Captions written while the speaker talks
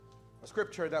A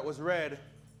scripture that was read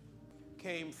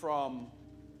came from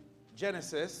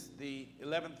Genesis, the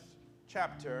 11th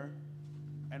chapter,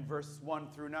 and verse 1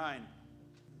 through 9.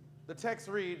 The text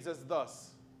reads as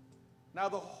thus: Now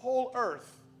the whole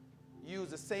earth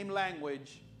used the same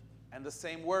language and the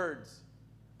same words.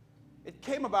 It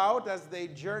came about as they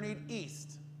journeyed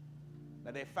east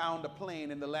that they found a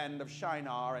plain in the land of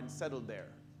Shinar and settled there.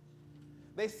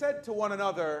 They said to one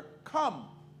another, Come,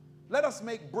 let us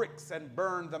make bricks and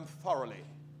burn them thoroughly.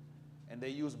 And they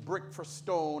used brick for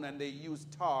stone, and they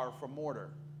used tar for mortar.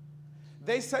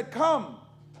 They said, Come,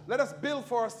 let us build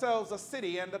for ourselves a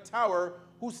city and a tower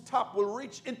whose top will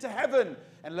reach into heaven,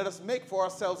 and let us make for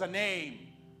ourselves a name.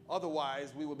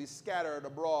 Otherwise, we will be scattered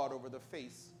abroad over the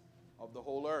face of the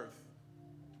whole earth.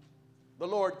 The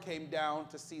Lord came down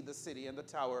to see the city and the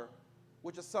tower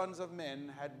which the sons of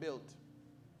men had built.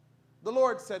 The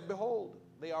Lord said, Behold,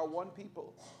 they are one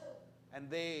people, and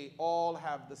they all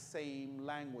have the same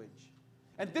language.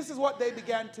 And this is what they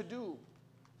began to do.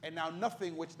 And now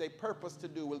nothing which they purpose to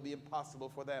do will be impossible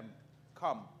for them.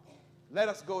 Come, let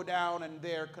us go down and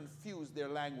there confuse their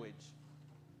language,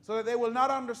 so that they will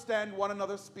not understand one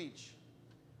another's speech.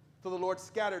 So the Lord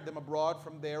scattered them abroad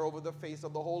from there over the face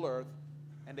of the whole earth,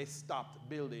 and they stopped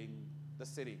building the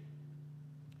city.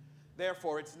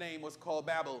 Therefore its name was called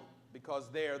Babel, because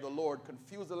there the Lord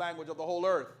confused the language of the whole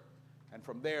earth, and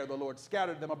from there the Lord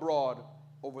scattered them abroad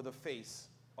over the face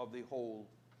of the whole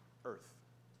earth.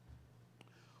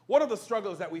 One of the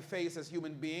struggles that we face as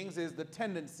human beings is the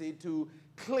tendency to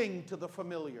cling to the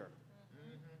familiar.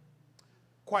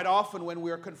 Quite often when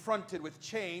we are confronted with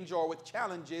change or with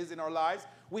challenges in our lives,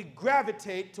 we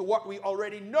gravitate to what we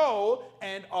already know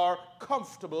and are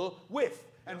comfortable with.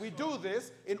 And we do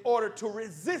this in order to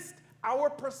resist our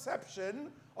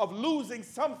perception of losing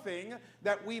something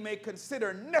that we may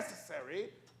consider necessary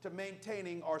to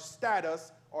maintaining our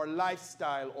status, our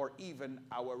lifestyle, or even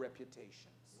our reputations.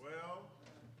 Well,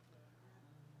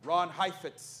 Ron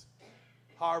Heifetz,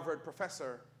 Harvard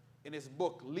professor, in his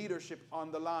book Leadership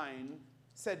on the Line,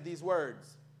 said these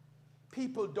words: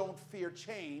 People don't fear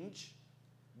change,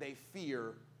 they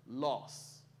fear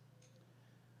loss.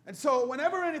 And so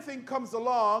whenever anything comes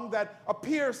along that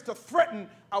appears to threaten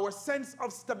our sense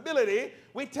of stability,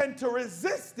 we tend to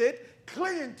resist it,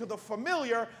 clinging to the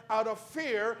familiar out of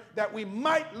fear that we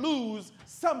might lose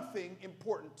something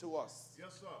important to us.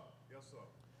 yes, sir. Yes, sir.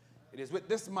 It is with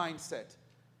this mindset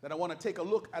that I want to take a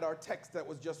look at our text that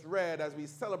was just read as we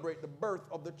celebrate the birth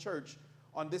of the church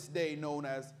on this day known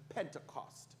as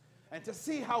Pentecost, and to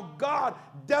see how God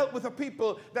dealt with a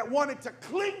people that wanted to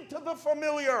cling to the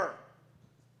familiar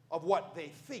of what they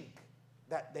think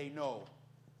that they know.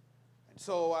 And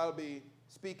so I'll be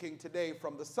speaking today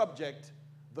from the subject,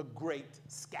 the great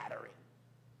scattering.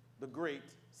 The great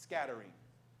scattering.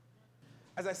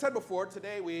 As I said before,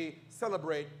 today we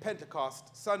celebrate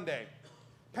Pentecost Sunday.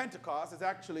 Pentecost is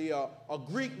actually a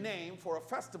Greek name for a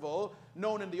festival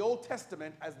known in the Old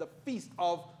Testament as the Feast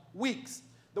of Weeks.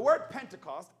 The word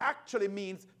Pentecost actually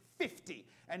means 50,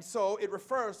 and so it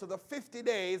refers to the 50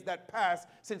 days that passed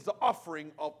since the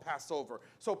offering of Passover.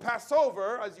 So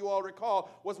Passover, as you all recall,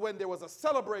 was when there was a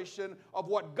celebration of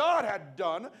what God had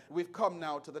done. We've come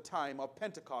now to the time of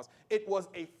Pentecost. It was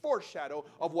a foreshadow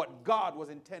of what God was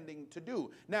intending to do.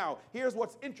 Now, here's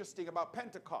what's interesting about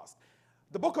Pentecost.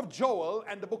 The book of Joel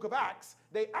and the book of Acts,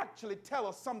 they actually tell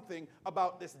us something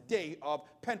about this day of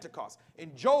Pentecost.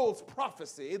 In Joel's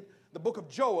prophecy, the book of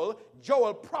Joel,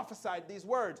 Joel prophesied these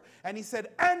words. And he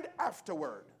said, And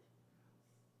afterward,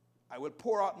 I will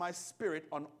pour out my spirit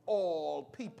on all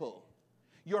people.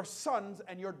 Your sons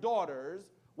and your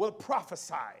daughters will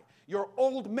prophesy. Your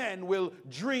old men will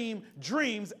dream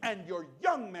dreams, and your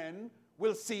young men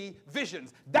will see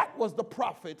visions. That was the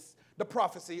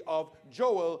prophecy of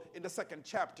Joel in the 2nd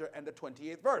chapter and the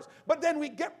 28th verse. But then we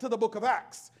get to the book of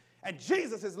Acts, and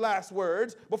Jesus' last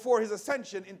words before his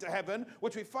ascension into heaven,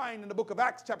 which we find in the book of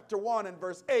Acts chapter 1 and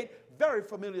verse 8, very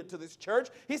familiar to this church.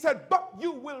 He said, But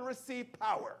you will receive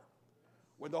power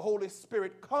when the Holy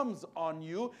Spirit comes on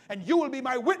you, and you will be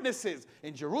my witnesses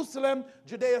in Jerusalem,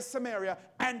 Judea, Samaria,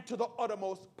 and to the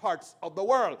uttermost parts of the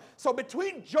world. So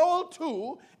between Joel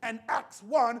 2 and Acts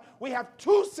 1, we have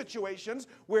two situations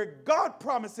where God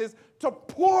promises to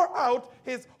pour out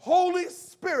his Holy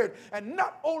Spirit. And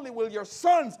not only will your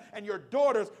sons and your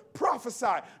daughters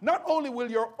prophesy, not only will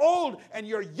your old and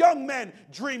your young men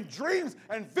dream dreams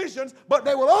and visions, but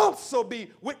they will also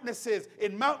be witnesses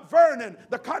in Mount Vernon,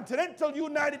 the continental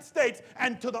United States,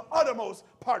 and to the uttermost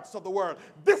parts of the world.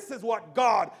 This is what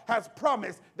God has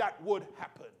promised that would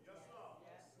happen.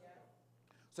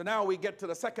 So now we get to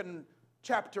the 2nd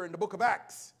chapter in the book of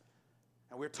Acts.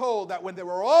 And we're told that when they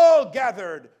were all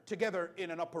gathered together in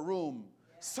an upper room,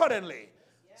 suddenly,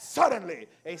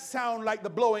 a sound like the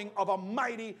blowing of a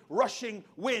mighty rushing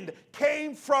wind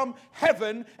came from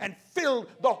heaven and filled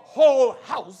the whole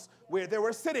house where they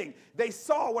were sitting. They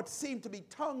saw what seemed to be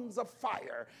tongues of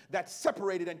fire that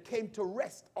separated and came to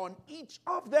rest on each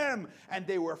of them. And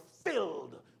they were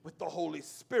filled with the Holy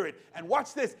Spirit. And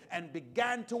watch this, and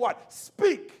began to what?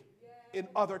 Speak in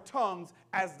other tongues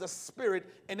as the Spirit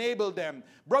enabled them.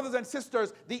 Brothers and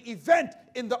sisters, the event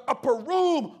in the upper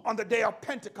room on the day of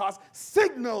Pentecost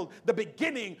signaled the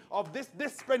beginning of this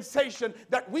dispensation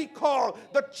that we call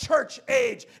the church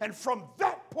age. And from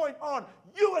that point on,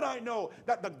 you and I know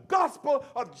that the gospel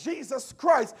of Jesus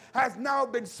Christ has now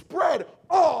been spread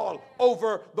all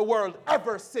over the world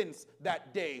ever since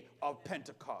that day of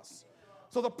Pentecost.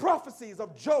 So the prophecies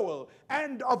of Joel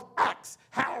and of Acts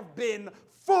have been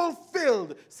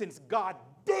fulfilled since God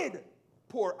did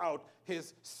pour out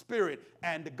his Spirit,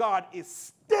 and God is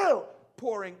still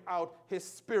pouring out his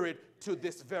Spirit to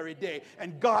this very day.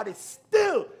 And God is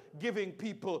still giving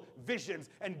people visions,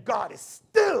 and God is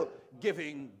still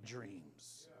giving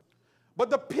dreams. But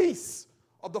the piece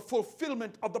of the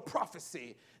fulfillment of the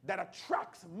prophecy that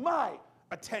attracts my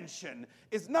attention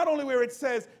is not only where it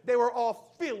says they were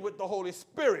all filled with the Holy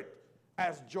Spirit,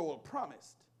 as Joel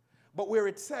promised, but where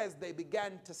it says they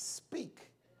began to speak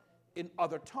in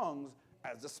other tongues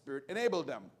as the Spirit enabled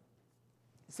them.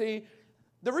 See,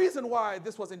 the reason why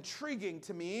this was intriguing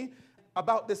to me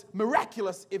about this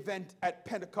miraculous event at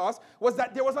Pentecost was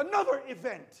that there was another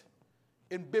event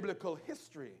in biblical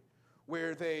history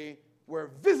where they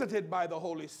were visited by the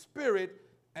Holy Spirit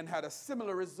and had a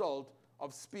similar result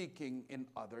of speaking in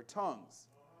other tongues.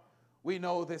 We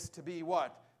know this to be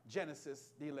what?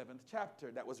 Genesis, the 11th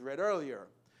chapter that was read earlier.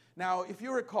 Now, if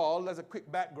you recall, as a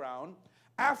quick background,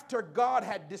 after God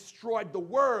had destroyed the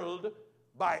world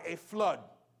by a flood,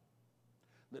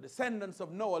 the descendants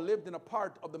of Noah lived in a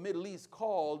part of the Middle East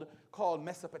called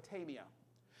Mesopotamia.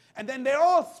 And then they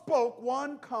all spoke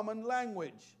one common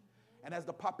language. And as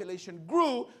the population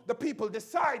grew, the people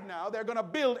decide now they're going to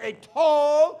build a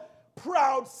tall,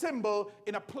 proud symbol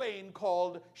in a plain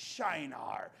called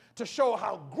Shinar to show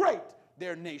how great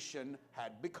their nation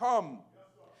had become.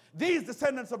 These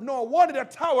descendants of Noah wanted a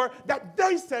tower that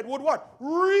they said would what?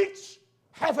 Reach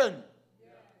heaven,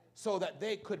 so that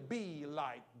they could be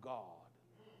like God.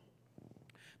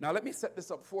 Now let me set this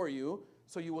up for you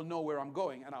so you will know where I'm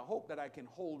going, and I hope that I can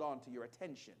hold on to your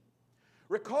attention.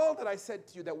 Recall that I said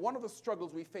to you that one of the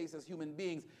struggles we face as human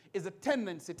beings is a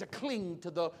tendency to cling to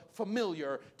the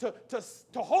familiar, to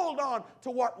hold on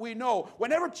to what we know.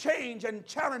 Whenever change and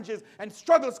challenges and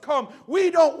struggles come,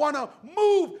 we don't want to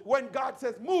move when God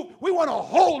says move. We want to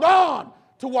hold on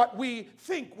to what we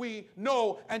think we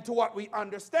know and to what we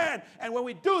understand. And when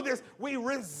we do this, we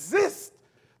resist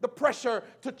the pressure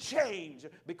to change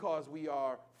because we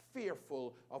are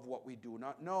fearful of what we do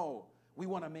not know. We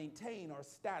want to maintain our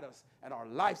status and our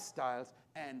lifestyles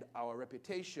and our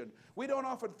reputation. We don't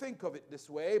often think of it this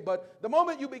way, but the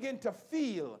moment you begin to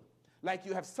feel like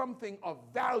you have something of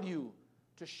value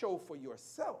to show for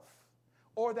yourself,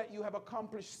 or that you have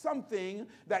accomplished something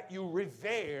that you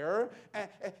revere,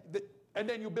 and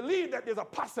then you believe that there's a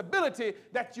possibility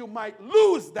that you might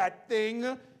lose that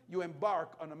thing, you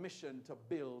embark on a mission to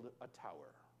build a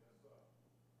tower.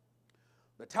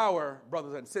 The tower,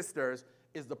 brothers and sisters,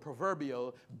 is the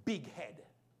proverbial big head.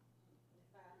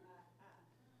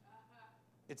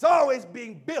 It's always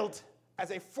being built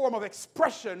as a form of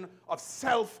expression of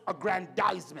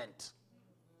self-aggrandizement.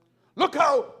 Look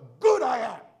how good I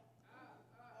am.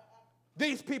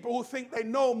 These people who think they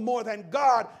know more than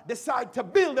God decide to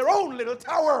build their own little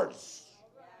towers,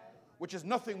 which is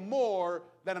nothing more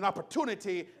than an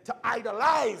opportunity to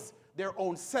idolize their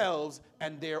own selves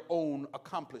and their own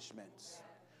accomplishments.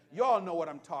 You all know what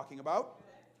I'm talking about.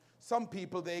 Some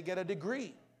people, they get a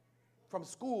degree from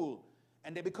school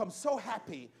and they become so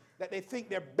happy that they think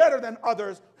they're better than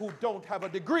others who don't have a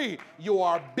degree. You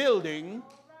are building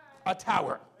a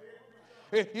tower.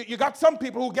 You got some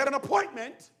people who get an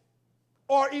appointment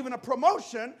or even a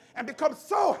promotion and become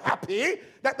so happy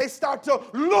that they start to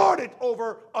lord it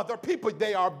over other people.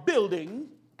 They are building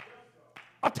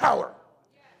a tower.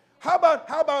 How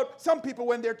about some people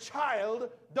when their child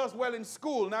does well in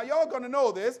school? Now, y'all going to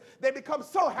know this. They become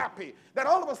so happy that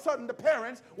all of a sudden the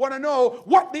parents want to know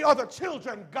what the other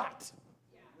children got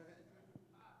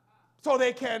so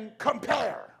they can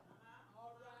compare.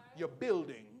 You're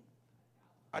building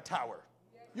a tower.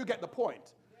 You get the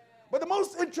point. But the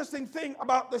most interesting thing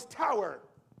about this tower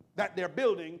that they're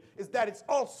building is that it's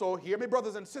also, hear me,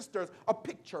 brothers and sisters, a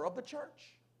picture of the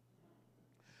church.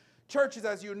 Churches,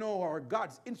 as you know, are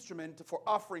God's instrument for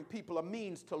offering people a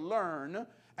means to learn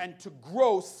and to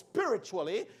grow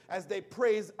spiritually as they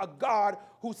praise a God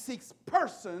who seeks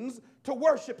persons to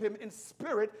worship him in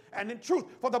spirit and in truth.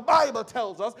 For the Bible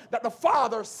tells us that the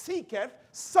Father seeketh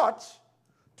such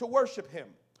to worship him.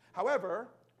 However,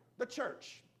 the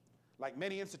church, like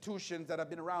many institutions that have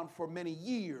been around for many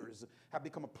years, have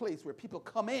become a place where people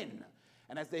come in,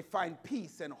 and as they find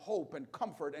peace and hope and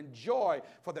comfort and joy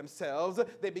for themselves,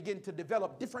 they begin to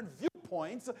develop different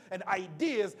viewpoints and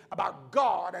ideas about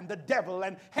God and the devil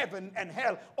and heaven and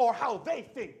hell, or how they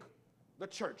think the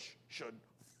church should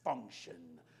function,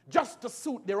 just to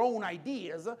suit their own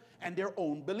ideas and their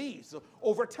own beliefs.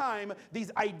 Over time,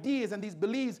 these ideas and these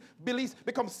beliefs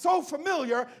become so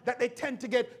familiar that they tend to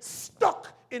get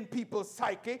stuck in people's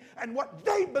psyche, and what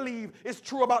they believe is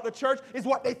true about the church is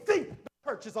what they think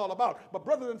the church is all about. But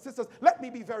brothers and sisters, let me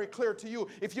be very clear to you.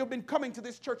 If you've been coming to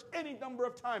this church any number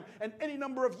of times and any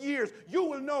number of years, you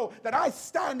will know that I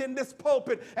stand in this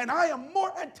pulpit and I am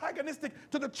more antagonistic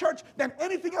to the church than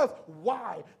anything else.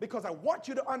 Why? Because I want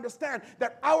you to understand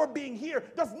that our being here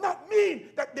does not mean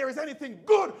that there is anything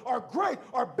good or great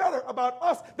or better about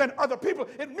us than other people.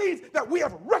 It means that we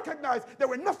have recognized that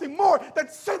we're nothing more than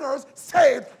sinners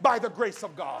saved by the grace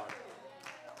of God.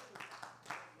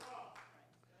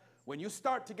 When you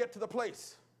start to get to the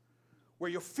place where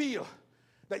you feel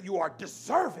that you are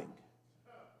deserving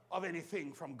of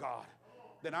anything from God,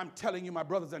 then I'm telling you, my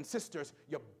brothers and sisters,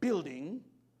 you're building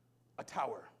a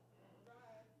tower.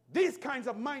 These kinds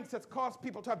of mindsets cause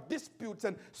people to have disputes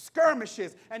and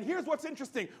skirmishes. And here's what's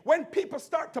interesting. When people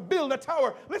start to build a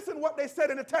tower, listen what they said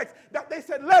in the text, that they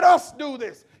said, let us do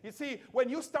this. You see, when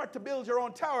you start to build your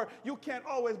own tower, you can't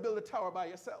always build a tower by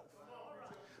yourself.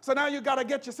 So now you got to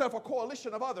get yourself a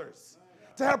coalition of others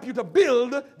to help you to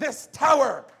build this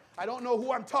tower. I don't know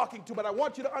who I'm talking to, but I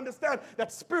want you to understand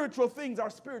that spiritual things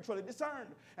are spiritually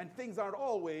discerned, and things aren't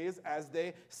always as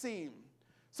they seem.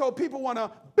 So people want to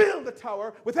build a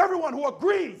tower with everyone who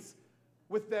agrees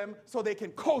with them so they can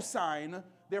co-sign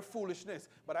their foolishness.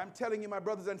 But I'm telling you, my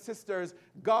brothers and sisters,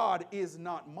 God is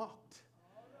not mocked.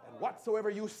 And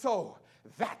whatsoever you sow,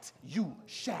 that you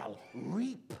shall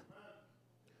reap.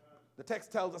 The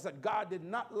text tells us that God did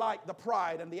not like the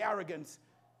pride and the arrogance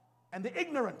and the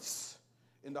ignorance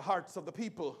in the hearts of the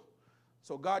people.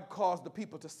 So God caused the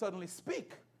people to suddenly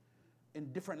speak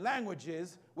in different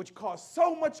languages, which caused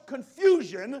so much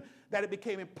confusion that it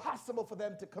became impossible for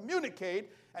them to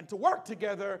communicate and to work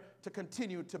together to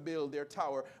continue to build their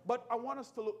tower. But I want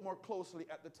us to look more closely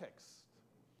at the text,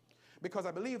 because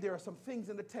I believe there are some things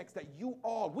in the text that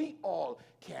we all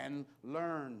can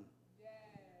learn.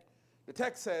 The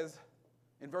text says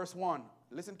in verse 1,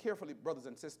 listen carefully, brothers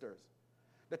and sisters.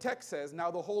 The text says,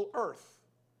 now the whole earth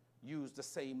used the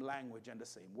same language and the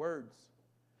same words.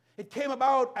 It came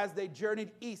about as they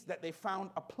journeyed east that they found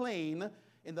a plain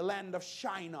in the land of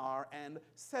Shinar and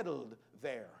settled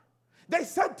there. They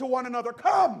said to one another,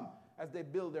 come, as they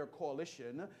build their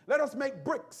coalition, let us make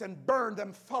bricks and burn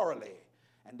them thoroughly.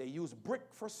 And they used brick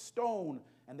for stone,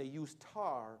 and they used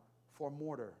tar for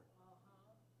mortar.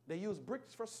 They used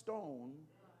bricks for stone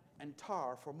and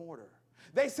tar for mortar.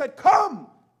 They said, come,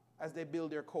 as they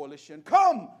build their coalition,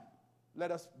 come,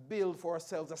 let us build for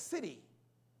ourselves a city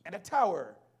and a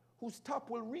tower whose top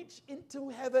will reach into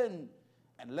heaven,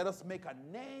 and let us make a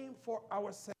name for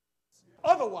ourselves.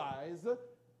 Otherwise,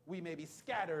 we may be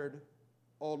scattered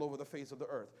all over the face of the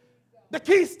earth. The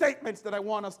key statements that I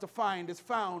want us to find is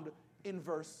found in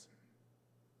verse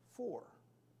 4.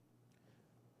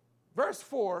 Verse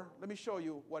 4, let me show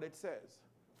you what it says.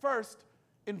 First,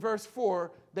 in verse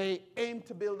 4, they aim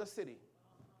to build a city.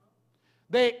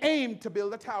 They aim to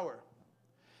build a tower.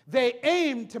 They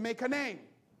aim to make a name.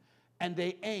 And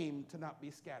they aim to not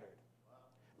be scattered.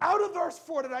 Out of verse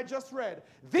 4 that I just read,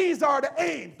 these are the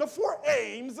aims, the 4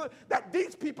 aims that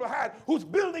these people had who's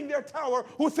building their tower,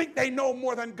 who think they know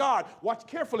more than God. Watch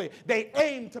carefully. They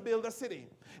aim to build a city.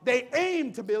 They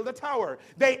aim to build a tower.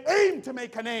 They aim to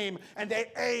make a name, and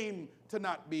they aim to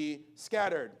not be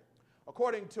scattered.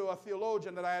 According to a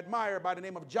theologian that I admire by the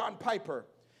name of John Piper,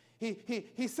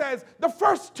 he says the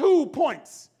first 2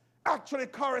 points actually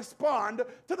correspond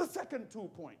to the second 2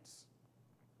 points.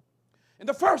 In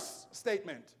the first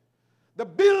statement, the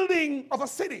building of a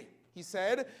city, he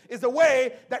said, is a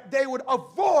way that they would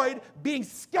avoid being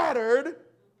scattered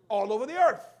all over the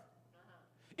earth.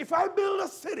 If I build a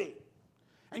city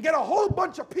and get a whole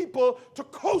bunch of people to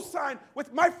co-sign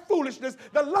with my foolishness,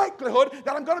 the likelihood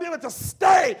that I'm going to be able to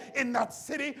stay in that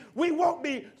city, we won't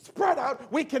be spread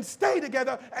out. We can stay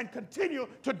together and continue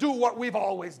to do what we've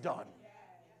always done.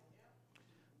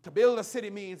 To build a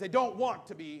city means they don't want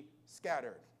to be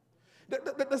scattered.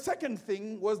 The second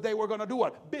thing was they were going to do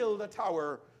what? Build a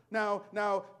tower. Now,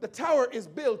 the tower is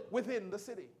built within the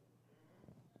city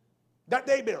that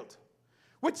they built,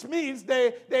 which means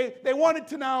they wanted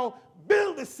to now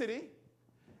build the city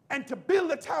and to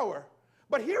build a tower.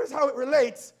 But here's how it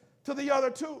relates to the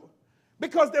other two.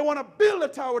 Because they want to build a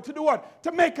tower to do what?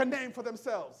 To make a name for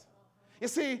themselves. You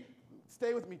see,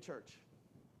 stay with me, church.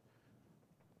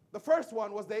 The first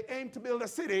one was they aimed to build a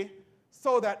city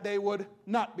so that they would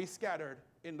not be scattered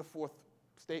in the fourth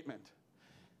statement.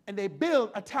 And they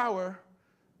built a tower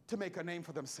to make a name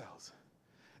for themselves.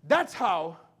 That's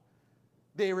how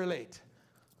they relate.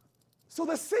 So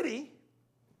the city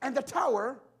and the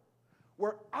tower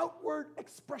were outward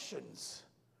expressions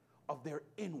of their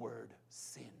inward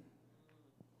sin.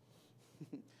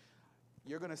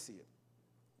 You're going to see it.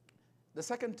 The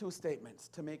second two statements,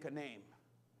 to make a name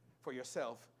for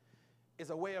yourself, is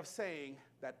a way of saying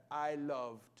that I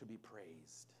love to be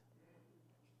praised.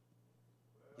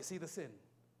 You see the sin?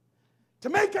 To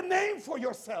make a name for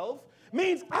yourself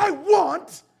means I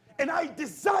want and I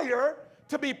desire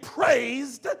to be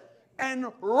praised and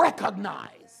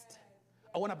recognized.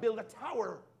 I want to build a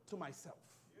tower to myself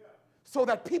so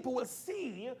that people will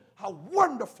see how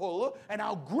wonderful and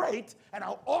how great and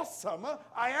how awesome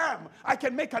I am. I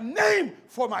can make a name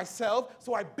for myself,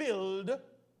 so I build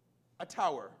a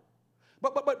tower.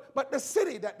 But the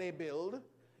city that they build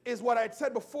is what I'd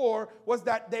said before, was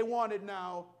that they wanted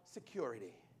now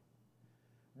security.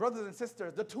 Brothers and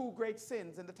sisters, the two great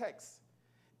sins in the text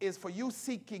is for you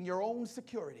seeking your own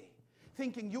security,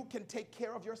 thinking you can take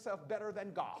care of yourself better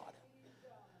than God.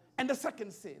 And the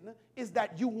second sin is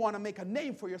that you want to make a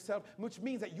name for yourself, which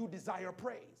means that you desire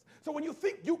praise. So when you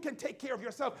think you can take care of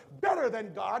yourself better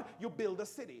than God, you build a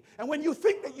city. And when you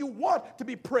think that you want to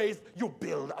be praised, you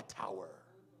build a tower.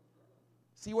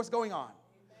 See what's going on?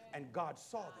 And God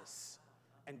saw this,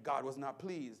 and God was not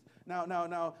pleased.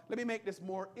 Now, let me make this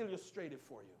more illustrative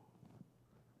for you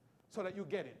so that you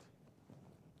get it.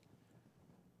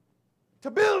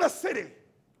 To build a city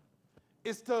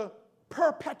is to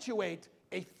perpetuate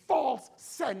a false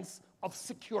sense of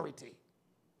security.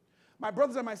 My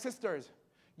brothers and my sisters,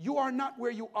 you are not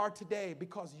where you are today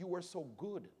because you were so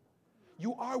good.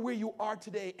 You are where you are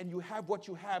today and you have what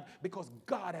you have because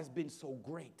God has been so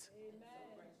great.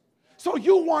 Amen. So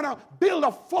you want to build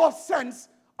a false sense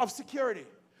of security.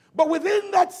 But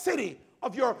within that city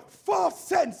of your false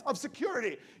sense of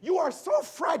security, you are so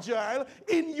fragile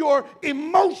in your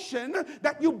emotion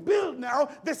that you build now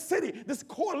this city, this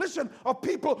coalition of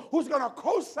people who's going to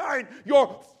co-sign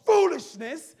your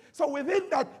foolishness. So within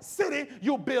that city,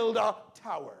 you build a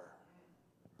tower.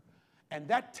 And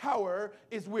that tower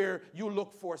is where you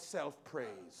look for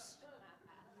self-praise.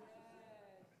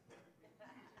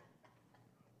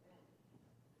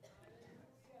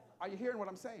 Are you hearing what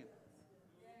I'm saying?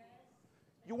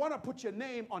 You want to put your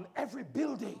name on every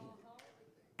building.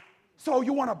 So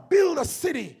you want to build a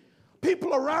city.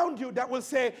 People around you that will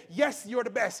say, yes, you're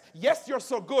the best. Yes, you're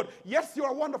so good. Yes, you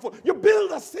are wonderful. You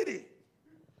build a city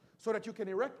so that you can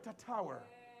erect a tower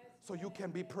so you can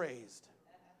be praised.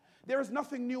 There is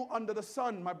nothing new under the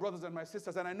sun, my brothers and my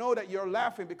sisters. And I know that you're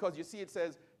laughing because you see it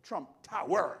says Trump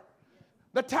Tower.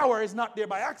 The tower is not there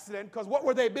by accident, because what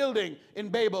were they building in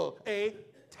Babel? A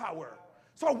tower.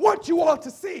 So I want you all to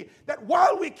see that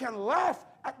while we can laugh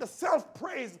at the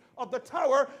self-praise of the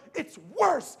tower, it's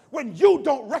worse when you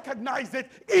don't recognize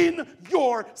it in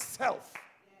yourself.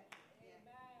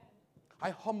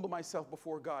 I humble myself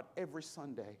before God every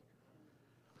Sunday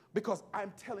because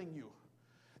I'm telling you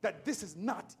that this is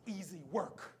not easy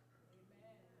work.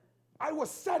 I was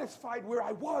satisfied where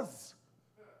I was,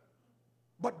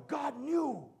 but God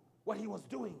knew what he was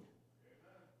doing.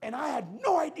 And I had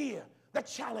no idea the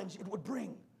challenge it would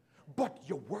bring. But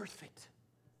you're worth it.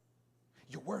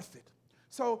 You're worth it.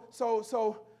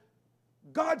 So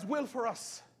God's will for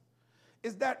us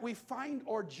is that we find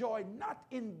our joy not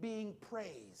in being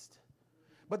praised,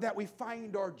 but that we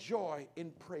find our joy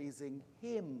in praising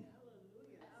him.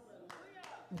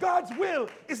 God's will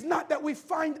is not that we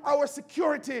find our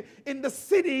security in the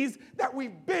cities that we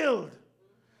build,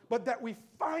 but that we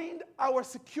find our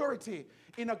security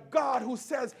in a God who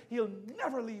says he'll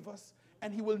never leave us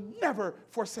and he will never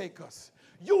forsake us.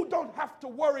 You don't have to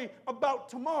worry about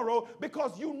tomorrow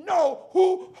because you know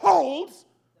who holds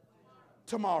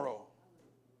tomorrow.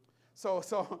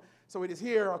 So it is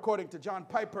here, according to John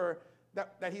Piper,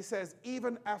 that he says,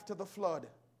 even after the flood,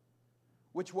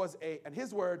 which was in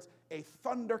his words, a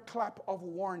thunderclap of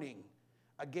warning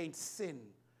against sin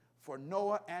for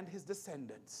Noah and his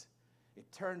descendants,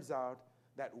 it turns out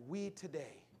that we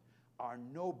today are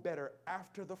no better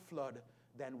after the flood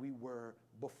than we were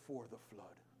before the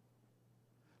flood.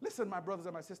 Listen, my brothers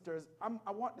and my sisters,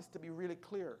 I want this to be really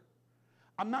clear.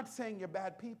 I'm not saying you're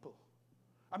bad people.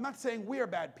 I'm not saying we're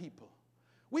bad people.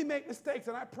 We make mistakes,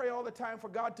 and I pray all the time for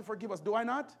God to forgive us. Do I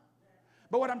not?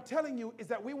 But what I'm telling you is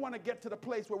that we want to get to the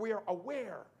place where we are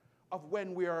aware of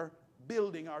when we are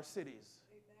building our cities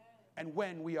and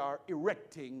when we are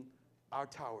erecting our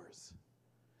towers.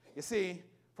 You see,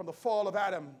 from the fall of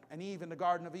Adam and Eve in the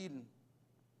Garden of Eden,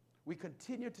 we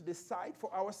continue to decide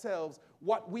for ourselves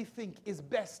what we think is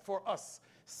best for us,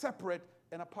 separate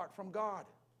and apart from God.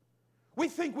 We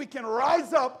think we can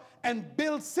rise up and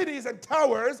build cities and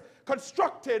towers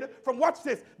constructed from, watch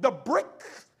this, the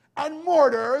bricks and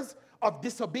mortars of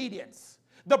disobedience,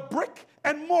 the brick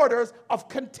and mortars of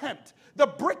contempt, the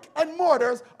brick and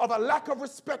mortars of a lack of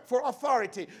respect for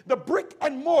authority, the brick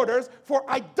and mortars for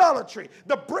idolatry,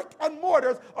 the brick and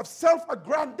mortars of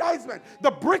self-aggrandizement,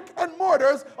 the brick and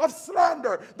mortars of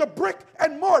slander, the brick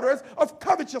and mortars of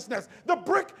covetousness, the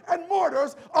brick and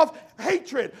mortars of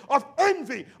hatred, of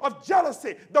envy, of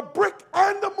jealousy, the brick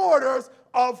and the mortars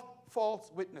of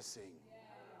false witnessing.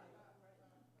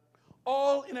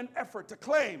 All in an effort to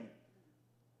claim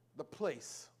the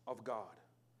place of God.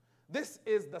 This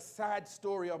is the sad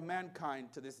story of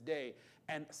mankind to this day.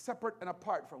 And separate and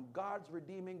apart from God's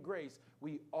redeeming grace,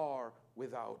 we are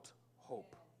without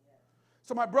hope.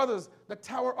 So my brothers, the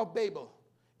Tower of Babel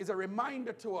is a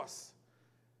reminder to us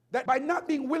that by not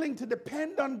being willing to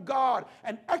depend on God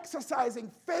and exercising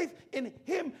faith in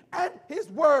Him and His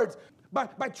words,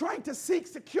 by trying to seek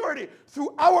security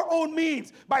through our own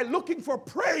means, by looking for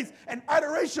praise and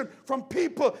adoration from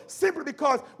people simply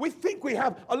because we think we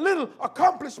have a little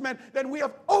accomplishment, then we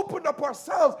have opened up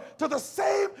ourselves to the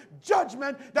same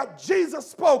judgment that Jesus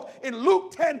spoke in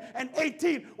Luke 10 and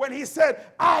 18 when He said,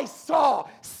 I saw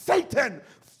Satan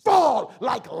fall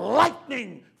like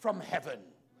lightning from heaven.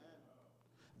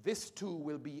 This too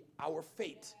will be our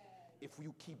fate if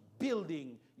you keep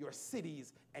building your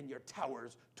cities and your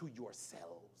towers to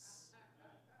yourselves.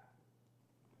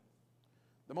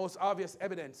 The most obvious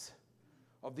evidence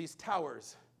of these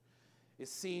towers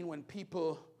is seen when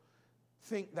people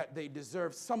think that they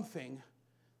deserve something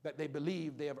that they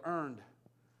believe they have earned.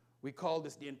 We call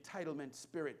this the entitlement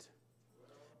spirit.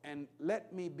 And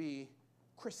let me be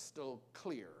crystal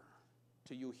clear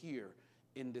to you here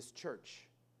in this church.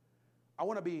 I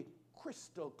want to be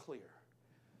crystal clear.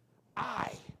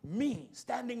 Me,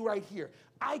 standing right here,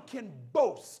 I can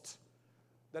boast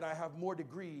that I have more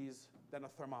degrees than a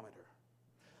thermometer.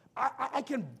 I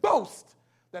can boast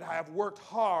that I have worked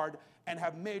hard and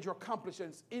have major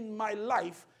accomplishments in my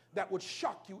life that would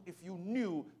shock you if you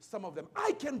knew some of them.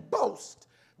 I can boast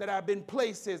that I've been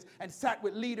places and sat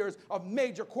with leaders of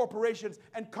major corporations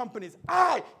and companies.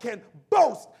 I can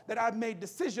boast that I've made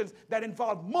decisions that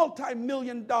involve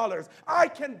multi-million dollars. I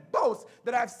can boast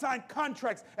that I've signed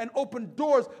contracts and opened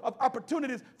doors of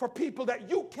opportunities for people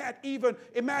that you can't even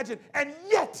imagine. And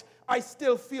yet, I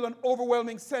still feel an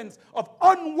overwhelming sense of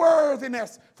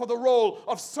unworthiness for the role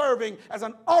of serving as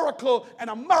an oracle and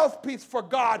a mouthpiece for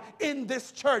God in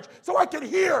this church. So I can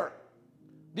hear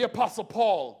the Apostle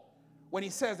Paul when he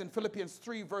says in Philippians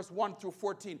 3, verse 1 through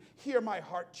 14, hear my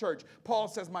heart, church. Paul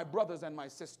says, my brothers and my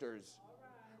sisters,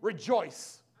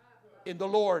 rejoice in the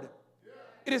Lord.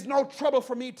 It is no trouble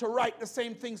for me to write the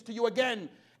same things to you again,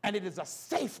 and it is a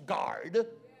safeguard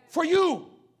for you.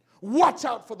 Watch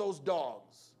out for those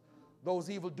dogs, those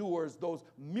evildoers, those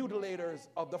mutilators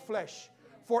of the flesh.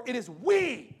 For it is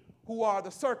we who are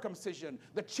the circumcision,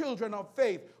 the children of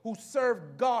faith, who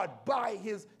serve God by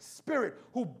His Spirit,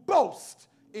 who boast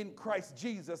in Christ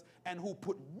Jesus, and who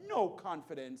put no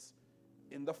confidence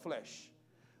in the flesh.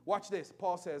 Watch this.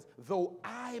 Paul says, though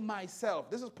I myself,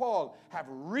 this is Paul, have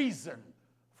reason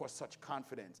for such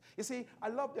confidence. You see, I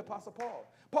love the Apostle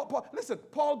Paul. Listen,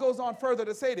 Paul goes on further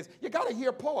to say this. You got to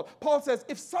hear Paul. Paul says,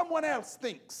 if someone else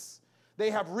thinks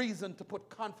they have reason to put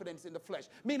confidence in the flesh,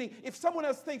 meaning if someone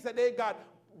else thinks that they got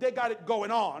it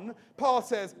going on, Paul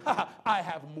says, I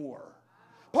have more.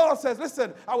 Paul says,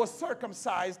 listen, I was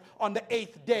circumcised on the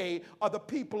 8th day of the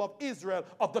people of Israel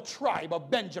of the tribe of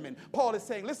Benjamin. Paul is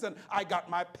saying, listen, I got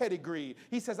my pedigree.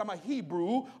 He says, I'm a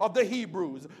Hebrew of the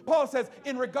Hebrews. Paul says,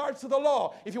 in regards to the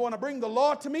law, if you want to bring the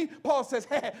law to me, Paul says,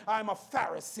 hey, I'm a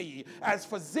Pharisee. As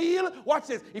for zeal, watch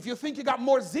this, if you think you got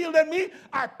more zeal than me,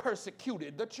 I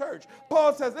persecuted the church.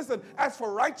 Paul says, listen, as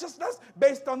for righteousness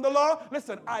based on the law,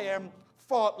 listen, I am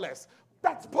faultless.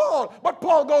 That's Paul. But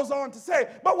Paul goes on to say,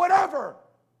 but whatever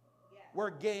were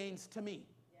gains to me,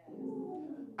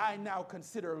 I now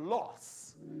consider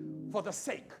loss for the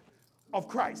sake of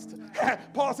Christ.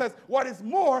 Paul says, what is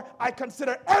more, I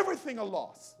consider everything a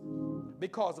loss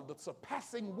because of the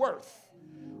surpassing worth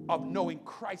of knowing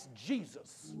Christ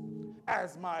Jesus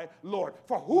as my Lord,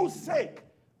 for whose sake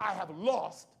I have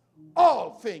lost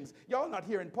all things. Y'all not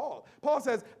hearing Paul. Paul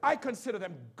says, I consider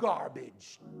them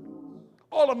garbage.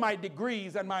 All of my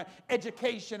degrees and my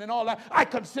education and all that, I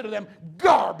consider them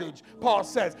garbage, Paul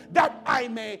says, that I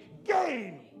may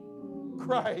gain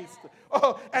Christ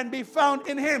and be found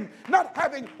in him, not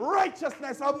having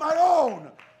righteousness of my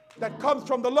own that comes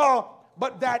from the law,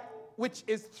 but that which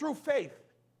is through faith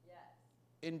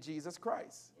in Jesus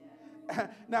Christ.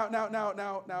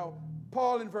 Now,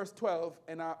 Paul in verse 12,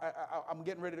 and I'm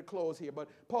getting ready to close here, but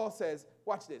Paul says,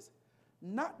 watch this,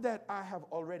 not that I have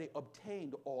already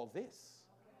obtained all this,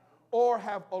 or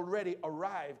have already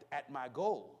arrived at my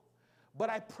goal, but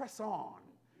I press on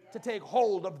to take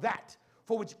hold of that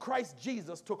for which Christ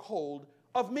Jesus took hold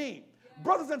of me.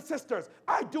 Brothers and sisters,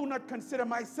 I do not consider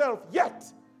myself yet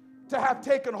to have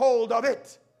taken hold of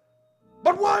it.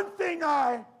 But one thing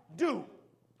I do,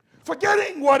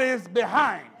 forgetting what is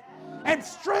behind and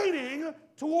straining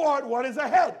toward what is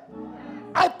ahead,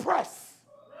 I press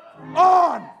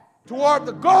on toward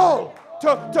the goal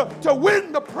to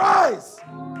win the prize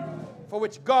for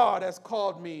which God has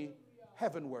called me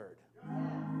heavenward.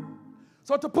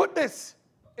 So to put this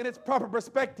in its proper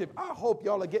perspective, I hope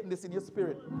y'all are getting this in your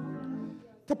spirit.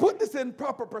 To put this in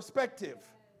proper perspective,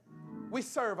 we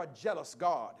serve a jealous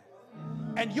God.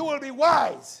 And you will be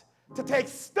wise to take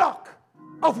stock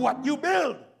of what you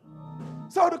build.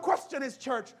 So the question is,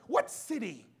 church, what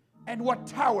city and what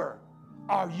tower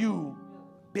are you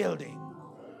building?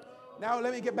 Now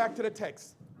let me get back to the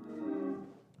text.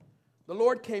 The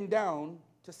Lord came down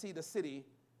to see the city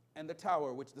and the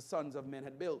tower which the sons of men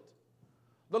had built.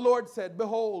 The Lord said,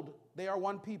 behold, they are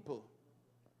one people,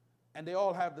 and they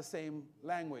all have the same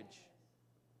language.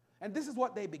 And this is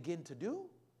what they begin to do.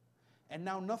 And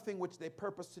now nothing which they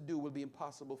purpose to do will be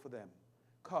impossible for them.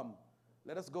 Come,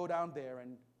 let us go down there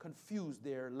and confuse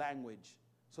their language,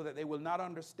 so that they will not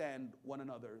understand one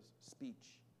another's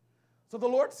speech. So the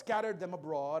Lord scattered them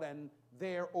abroad and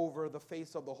there over the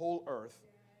face of the whole earth,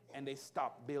 and they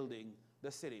stopped building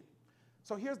the city.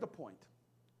 So here's the point.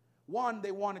 One,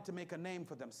 they wanted to make a name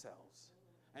for themselves.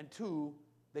 And two,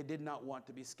 they did not want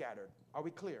to be scattered. Are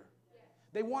we clear? Yes.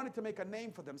 They wanted to make a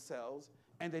name for themselves,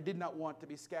 and they did not want to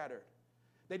be scattered.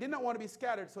 They did not want to be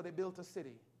scattered, so they built a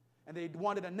city. And they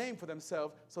wanted a name for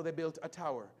themselves, so they built a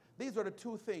tower. These were the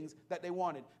two things that they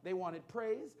wanted. They wanted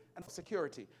praise and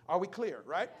security. Are we clear,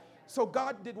 right? Yes. So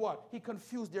God did what? He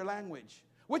confused their language,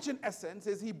 which in essence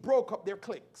is he broke up their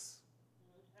cliques.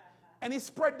 And he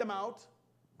spread them out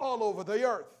all over the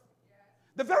earth.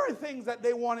 The very things that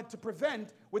they wanted to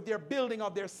prevent with their building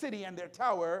of their city and their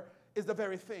tower is the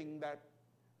very thing that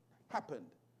happened.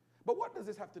 But what does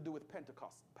this have to do with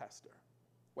Pentecost, Pastor?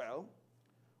 Well,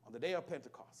 on the day of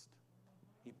Pentecost,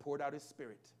 he poured out his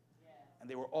Spirit, and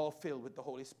they were all filled with the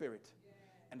Holy Spirit,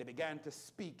 and they began to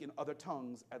speak in other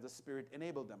tongues as the Spirit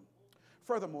enabled them.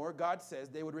 Furthermore, God says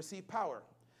they would receive power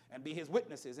and be his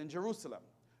witnesses in Jerusalem,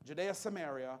 Judea,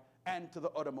 Samaria, and to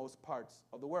the uttermost parts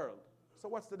of the world. So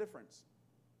what's the difference?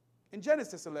 In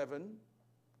Genesis 11,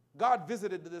 God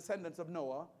visited the descendants of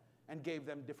Noah and gave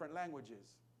them different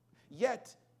languages.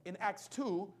 Yet, in Acts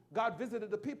 2, God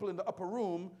visited the people in the upper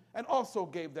room and also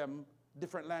gave them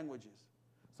different languages.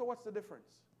 So what's the difference?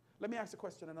 Let me ask the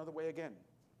question another way again.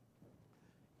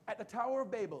 At the Tower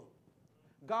of Babel,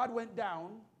 God went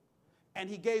down and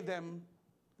he gave them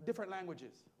different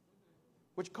languages,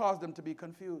 which caused them to be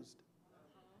confused.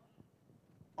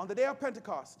 On the day of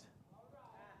Pentecost,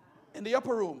 in the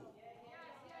upper room,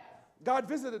 God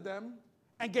visited them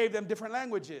and gave them different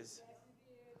languages.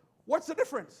 What's the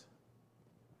difference?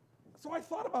 So I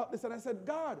thought about this and I said,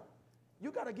 God,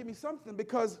 you got to give me something,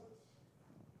 because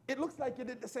it looks like you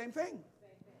did the same thing.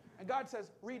 And God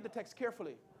says, read the text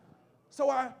carefully. So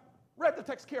I read the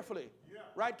text carefully.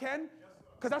 Right, Ken?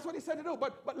 Because that's what he said to do.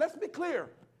 But let's be clear.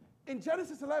 In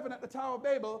Genesis 11 at the Tower of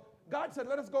Babel, God said,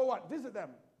 let us go what? Visit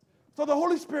them. So the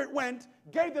Holy Spirit went,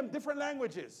 gave them different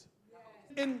languages.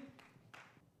 In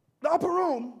the upper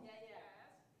room,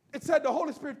 it said the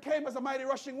Holy Spirit came as a mighty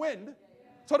rushing wind.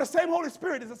 So the same Holy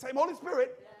Spirit is the same Holy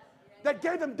Spirit that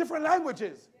gave them different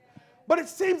languages. But it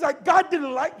seems like God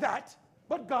didn't like that,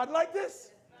 but God liked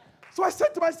this. So I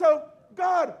said to myself,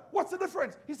 God, what's the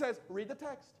difference? He says, read the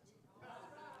text.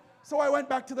 So I went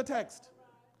back to the text.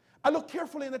 I looked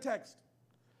carefully in the text.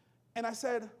 And I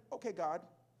said, okay, God,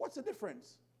 what's the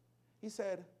difference? He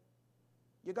said,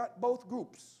 you got both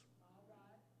groups.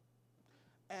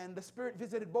 And the Spirit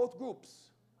visited both groups.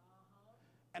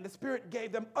 And the Spirit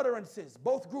gave them utterances,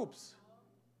 both groups.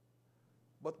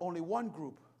 But only one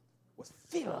group was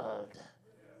filled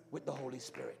with the Holy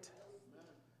Spirit.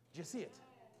 Did you see it?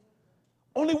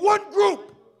 Only one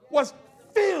group was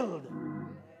filled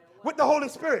with the Holy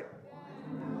Spirit.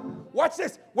 Watch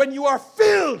this. When you are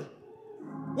filled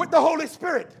with the Holy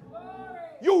Spirit,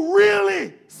 you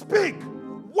really speak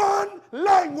one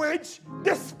language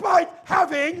despite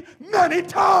having many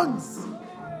tongues.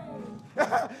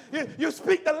 You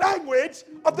speak the language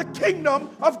of the kingdom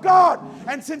of God.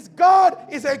 And since God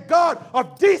is a God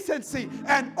of decency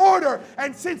and order,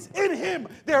 and since in him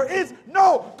there is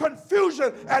no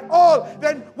confusion at all,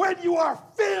 then when you are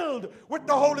filled with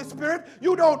the Holy Spirit,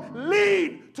 you don't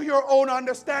lean to your own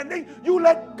understanding. You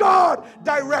let God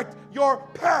direct your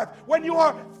path. When you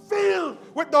are filled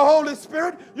with the Holy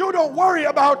Spirit, you don't worry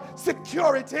about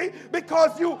security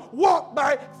because you walk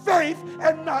by faith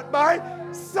and not by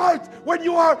sight. When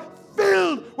you are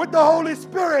filled with the Holy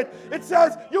Spirit, it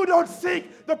says you don't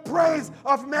seek the praise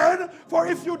of men, for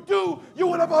if you do, you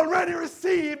will have already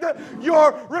received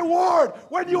your reward.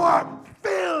 When you are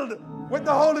filled with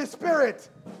the Holy Spirit,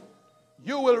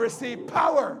 you will receive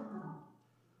power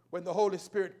when the Holy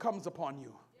Spirit comes upon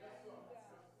you.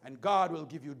 And God will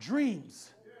give you dreams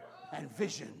and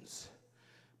visions.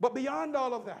 But beyond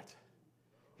all of that,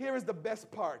 here is the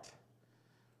best part.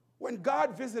 When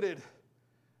God visited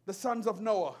the sons of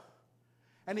Noah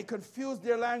and he confused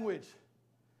their language,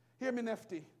 hear me,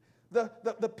 Nephte,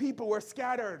 the people were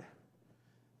scattered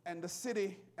and the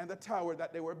city and the tower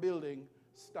that they were building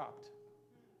stopped.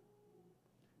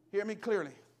 Hear me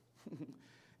clearly.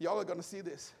 Y'all are going to see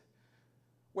this.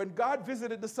 When God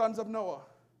visited the sons of Noah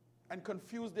and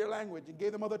confused their language and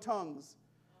gave them other tongues,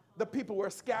 the people were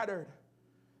scattered,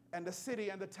 and the city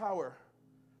and the tower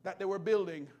that they were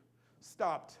building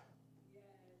stopped.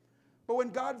 But when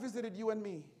God visited you and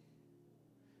me,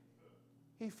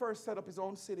 he first set up his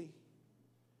own city.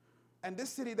 And this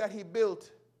city that he built,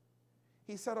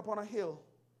 he set up on a hill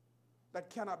that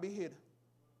cannot be hid.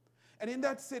 And in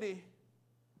that city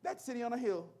on a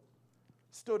hill,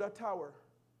 stood a tower.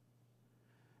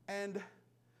 And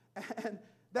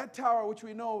that tower, which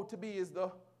we know to be is the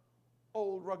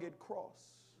old rugged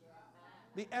cross,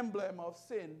 the emblem of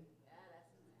sin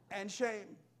and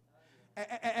shame.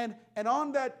 And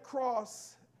on that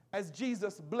cross, as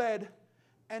Jesus bled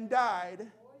and died,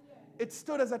 it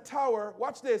stood as a tower,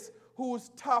 watch this,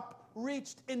 whose top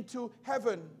reached into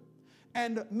heaven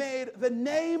and made the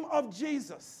name of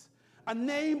Jesus a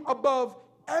name above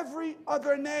every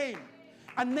other name.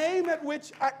 A name at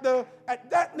which, at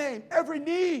that name, every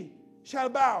knee shall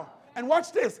bow. And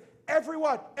watch this, every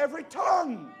what? Every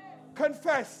tongue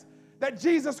confess that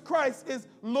Jesus Christ is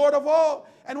Lord of all.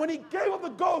 And when he gave up the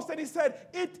ghost and he said,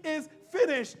 it is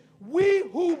finished, we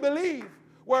who believe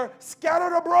were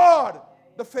scattered abroad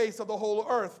the face of the whole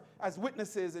earth as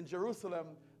witnesses in Jerusalem,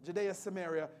 Judea,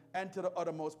 Samaria, and to the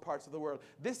uttermost parts of the world.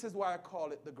 This is why I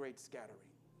call it the great scattering.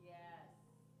 Yes.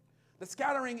 The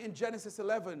scattering in Genesis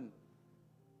 11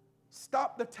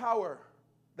 stopped the tower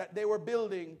that they were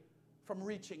building from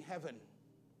reaching heaven.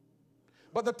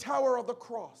 But the tower of the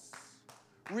cross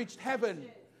reached heaven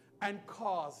and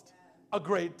caused a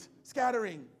great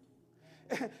scattering.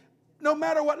 No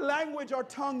matter what language or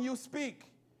tongue you speak,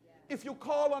 if you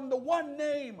call on the one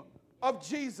name of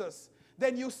Jesus,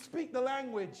 then you speak the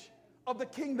language of the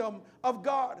kingdom of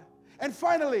God. And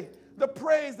finally, the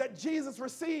praise that Jesus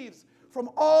receives from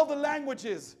all the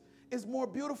languages is more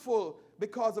beautiful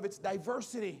because of its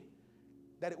diversity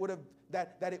that it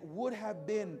would have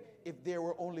been if there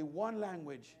were only one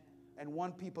language and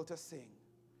one people to sing.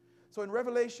 So in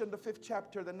Revelation, the 5th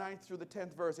chapter, the 9th through the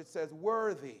 10th verse, it says,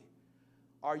 worthy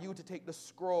are you to take the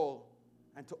scroll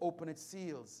and to open its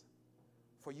seals,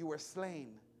 for you were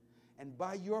slain, and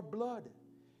by your blood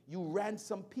you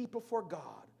ransomed people for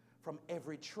God from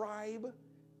every tribe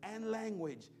and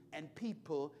language and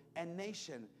people and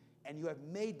nation, and you have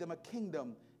made them a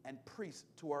kingdom and priests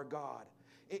to our God.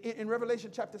 In Revelation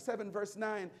chapter 7, verse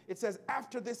 9, it says,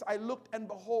 after this I looked, and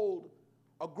behold,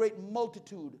 a great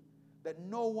multitude that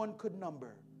no one could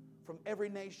number, from every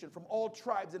nation, from all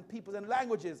tribes and peoples and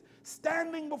languages,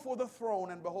 standing before the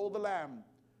throne, and behold the Lamb,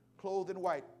 clothed in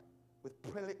white,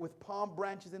 with palm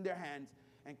branches in their hands,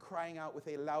 and crying out with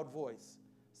a loud voice,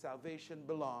 salvation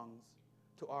belongs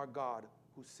to our God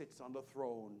who sits on the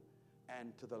throne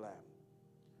and to the Lamb.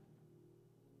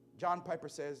 John Piper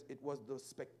says it was the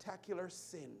spectacular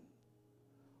sin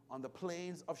on the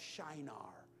plains of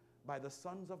Shinar by the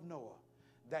sons of Noah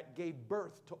that gave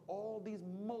birth to all these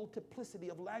multiplicity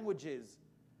of languages,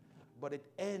 but it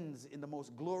ends in the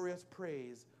most glorious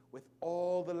praise with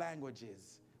all the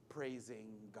languages praising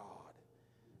God.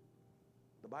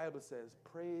 The Bible says,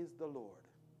 praise the Lord,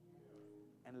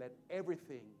 and let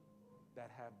everything that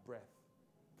have breath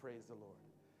praise the Lord.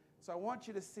 So I want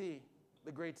you to see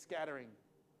the great scattering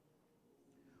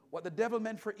What the devil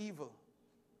meant for evil,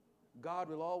 God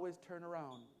will always turn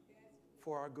around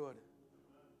for our good.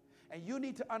 And you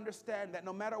need to understand that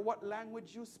no matter what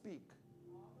language you speak,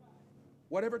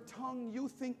 whatever tongue you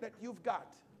think that you've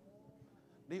got,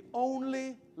 the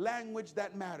only language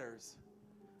that matters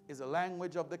is the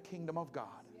language of the kingdom of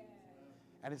God.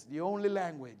 And it's the only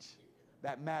language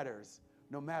that matters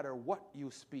no matter what you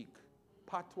speak.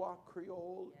 Patois,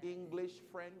 Creole, English,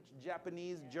 French,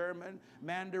 Japanese, German,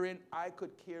 Mandarin, I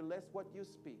could care less what you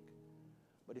speak.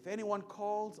 But if anyone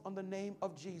calls on the name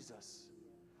of Jesus,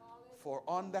 for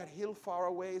on that hill far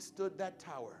away stood that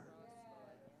tower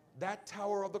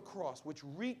of the cross, which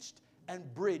reached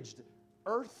and bridged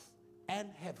earth and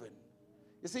heaven.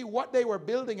 You see, what they were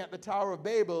building at the Tower of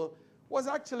Babel was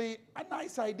actually a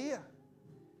nice idea.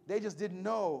 They just didn't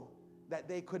know that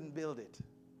they couldn't build it.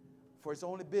 For it's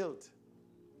only built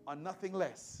on nothing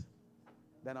less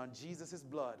than on Jesus'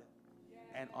 blood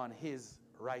and on his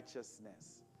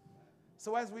righteousness.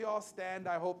 So as we all stand,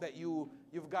 I hope that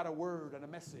you've got a word and a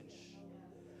message.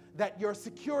 That your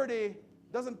security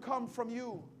doesn't come from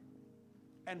you.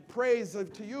 And praise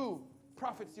to you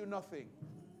profits you nothing.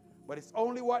 But it's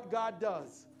only what God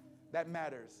does that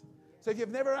matters. So if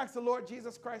you've never asked the Lord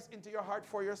Jesus Christ into your heart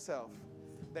for yourself,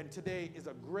 then today is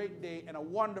a great day and a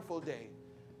wonderful day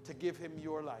to give him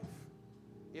your life.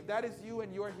 If that is you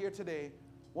and you're here today,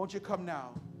 won't you come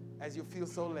now as you feel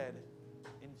so led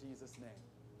in Jesus' name.